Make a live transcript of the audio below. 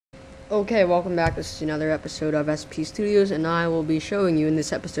Okay, welcome back. This is another episode of SP Studios, and I will be showing you in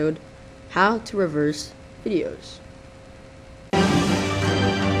this episode how to reverse videos.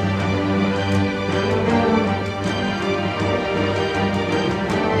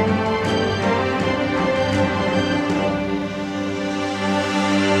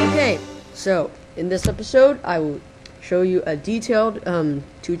 Okay, so in this episode, I will show you a detailed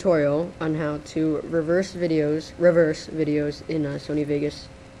tutorial on how to reverse videos in Sony Vegas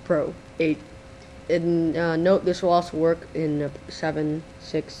Pro 8. And note, this will also work in 7,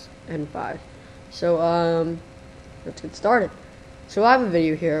 6, and 5. So let's get started. So I have a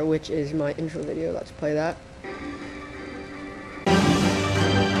video here, which is my intro video. Let's play that.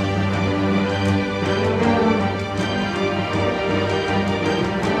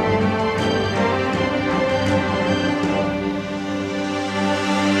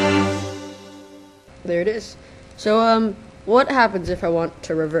 There it is. So what happens if I want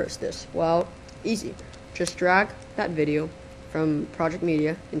to reverse this? Well, easy. Just drag that video from Project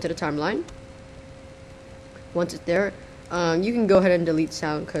Media into the timeline. Once it's there, you can go ahead and delete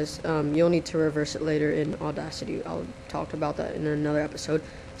sound because you'll need to reverse it later in Audacity. I'll talk about that in another episode.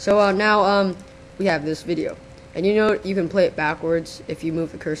 So now we have this video, and you can play it backwards if you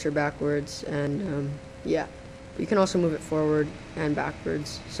move the cursor backwards, and yeah, but you can also move it forward and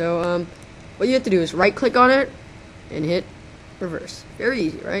backwards. So what you have to do is right click on it and hit reverse. Very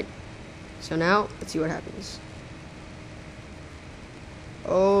easy, right? So now let's see what happens.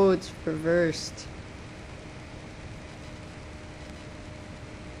 Oh, it's reversed.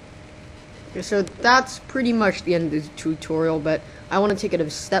 Okay, so that's pretty much the end of the tutorial, but I want to take it a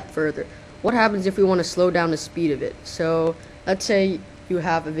step further. What happens if we want to slow down the speed of it? So let's say you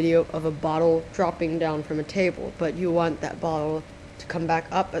have a video of a bottle dropping down from a table, but you want that bottle to come back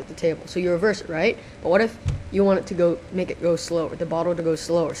up at the table, so you reverse it, right? But what if you want it to make it go slower, the bottle to go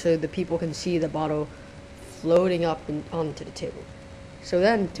slower, so the people can see the bottle floating up and onto the table? So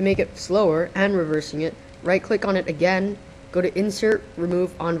then, to make it slower and reversing it, right click on it again, go to insert,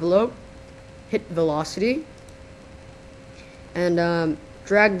 remove envelope, hit velocity, and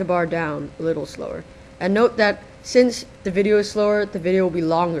drag the bar down a little slower. And note that since the video is slower, the video will be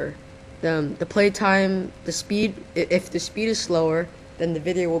longer. The play time, the speed, if the speed is slower, then the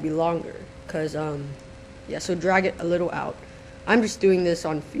video will be longer, because yeah, so drag it a little out. I'm just doing this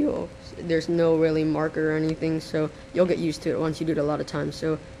on feel. There's no really marker or anything, so you'll get used to it once you do it a lot of times.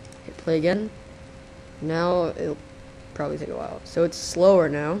 So hit play again. Now it'll probably take a while. So it's slower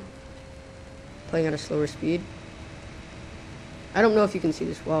now, playing at a slower speed. I don't know if you can see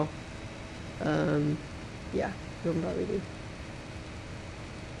this well. Yeah, you'll probably do.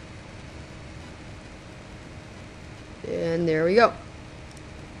 And there we go.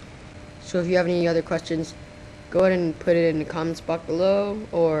 So if you have any other questions, go ahead and put it in the comments box below,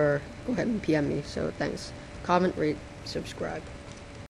 or go ahead and PM me. So thanks. Comment, rate, subscribe.